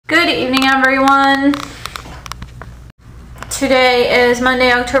Good evening, everyone. Today is Monday,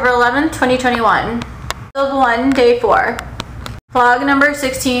 October 11th, 2021. Build 1, day 4. Vlog number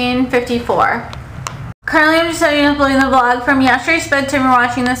 1654. Currently, I'm just setting up the vlog from yesterday's bedtime. We're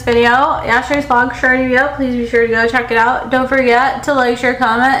watching this video. Yesterday's vlog should already be up. Please be sure to go check it out. Don't forget to like, share,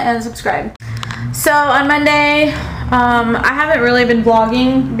 comment, and subscribe. So on Monday, I haven't really been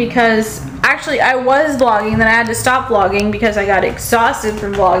vlogging because actually I was vlogging, then I had to stop vlogging because I got exhausted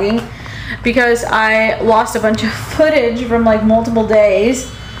from vlogging because I lost a bunch of footage from like multiple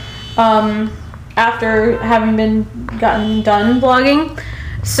days after having gotten done vlogging.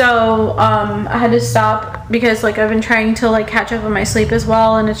 So I had to stop because like I've been trying to like catch up on my sleep as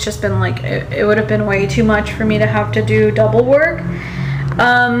well, and it's just been like it would have been way too much for me to have to do double work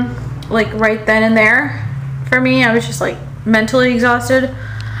like right then and there. For me, I was just like mentally exhausted.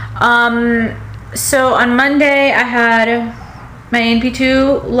 So on Monday I had my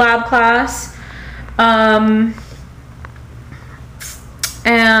NP2 lab class, and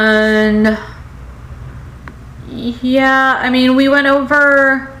yeah, I mean, we went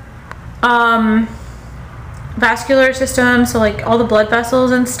over vascular system, so like all the blood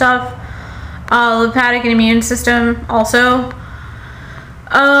vessels and stuff, lymphatic and immune system also,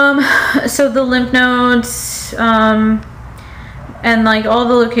 so the lymph nodes, and like all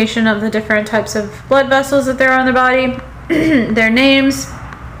the location of the different types of blood vessels that there are on the body, their names,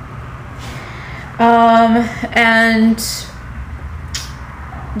 and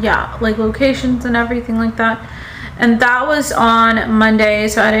yeah, like locations and everything like that. And that was on Monday,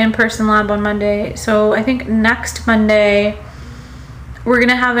 so I had an in-person lab on Monday. So I think next Monday we're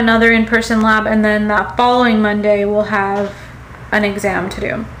gonna have another in-person lab, and then that following Monday we'll have an exam to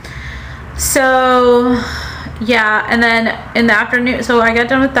do. So yeah, and then in the afternoon, so I got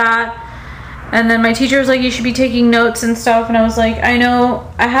done with that, and then my teacher was like, you should be taking notes and stuff, and I was like, I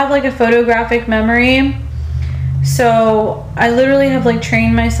know, I have like a photographic memory, so I literally have like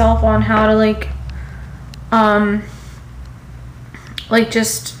trained myself on how to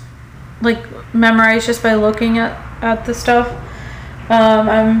just memorize just by looking at the stuff.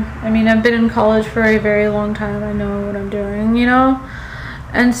 I mean, I've been in college for a very long time. I know what I'm doing, you know,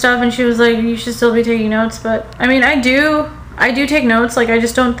 and stuff. And she was like, you should still be taking notes. But I mean, I do take notes. Like, I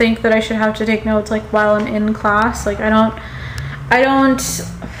just don't think that I should have to take notes like while I'm in class. Like, I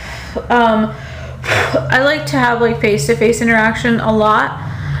like to have like face-to-face interaction a lot.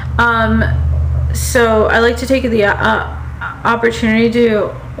 So I like to take the opportunity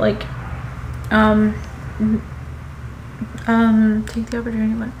to like take the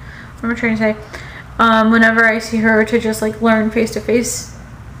opportunity, what am I trying to say, whenever I see her, to just like learn face-to-face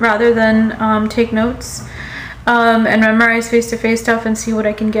rather than take notes, and memorize face-to-face stuff and see what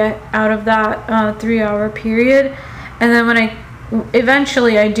I can get out of that 3-hour period. And then when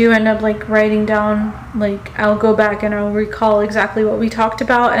eventually I do end up like writing down, like I'll go back and I'll recall exactly what we talked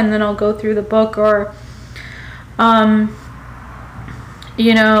about, and then I'll go through the book, or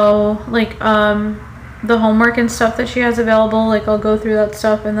you know, like the homework and stuff that she has available, like I'll go through that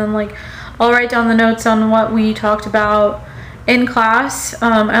stuff, and then like I'll write down the notes on what we talked about in class.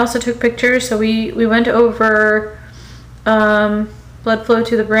 I also took pictures, so we went over blood flow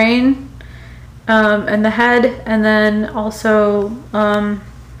to the brain, and the head, and then also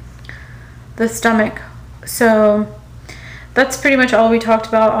the stomach. So that's pretty much all we talked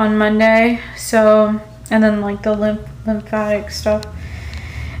about on Monday. So, and then like the lymphatic stuff.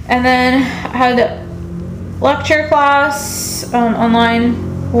 And then I had lecture class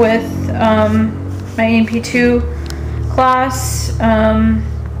online with my NP2 class.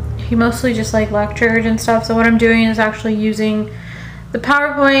 He mostly just like lectured and stuff. So what I'm doing is actually using the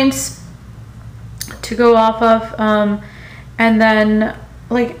PowerPoints to go off of, and then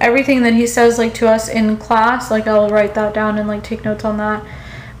like everything that he says like to us in class, like I'll write that down and like take notes on that,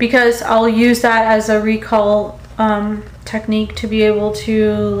 because I'll use that as a recall technique to be able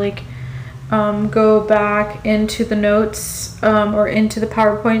to like go back into the notes or into the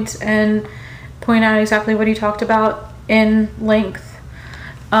PowerPoints and point out exactly what he talked about in length,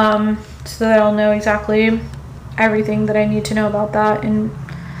 so that I'll know exactly everything that I need to know about that. And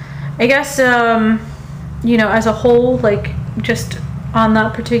I guess you know, as a whole, like just on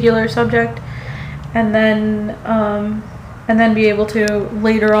that particular subject, and then be able to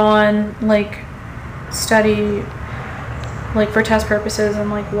later on like study like for test purposes and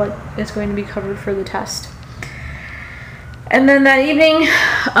like what is going to be covered for the test. And then that evening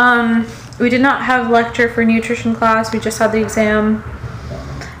we did not have lecture for nutrition class, we just had the exam.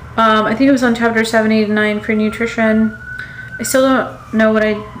 I think it was on chapter 7, 8, and 9 for nutrition. I still don't know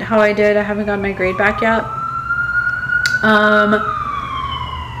how I did. I haven't gotten my grade back yet.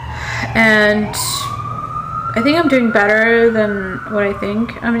 and I think I'm doing better than what I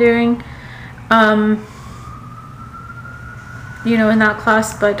think I'm doing, you know, in that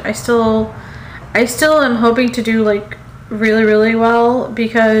class, but I still am hoping to do like really, really well,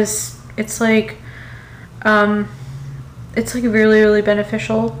 because it's like really, really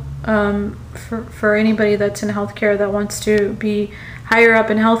beneficial for anybody that's in healthcare that wants to be higher up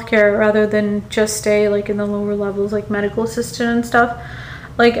in healthcare rather than just stay like in the lower levels, like medical assistant and stuff,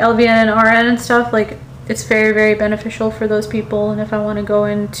 like LVN and RN and stuff. Like, it's very, very beneficial for those people. And if I want to go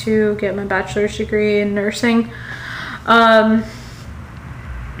in to get my bachelor's degree in nursing, or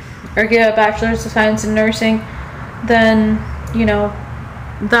get a bachelor's of science in nursing, then, you know,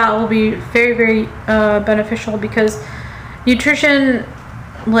 that will be very, very beneficial, because nutrition,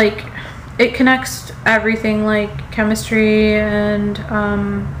 like, it connects everything, like chemistry and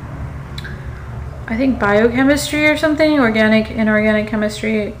I think biochemistry or something, organic, inorganic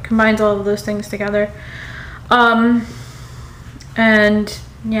chemistry. It combines all of those things together. And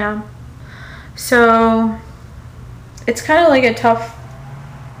yeah, so it's kind of like a tough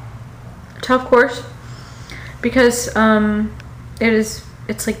course, because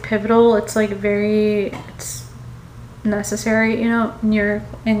it's like pivotal. It's like it's necessary, you know, in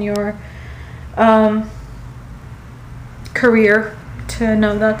your career to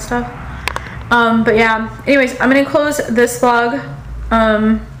know that stuff. But yeah, anyways, I'm gonna close this vlog.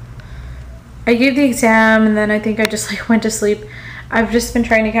 I gave the exam and then I think I just like went to sleep. I've just been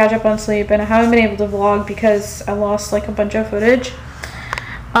trying to catch up on sleep, and I haven't been able to vlog because I lost like a bunch of footage.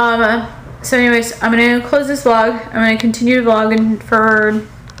 So anyways, I'm gonna close this vlog. I'm gonna continue to vlog for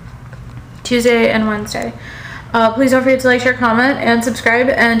Tuesday and Wednesday. Please don't forget to like, share, comment, and subscribe,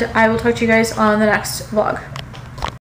 and I will talk to you guys on the next vlog.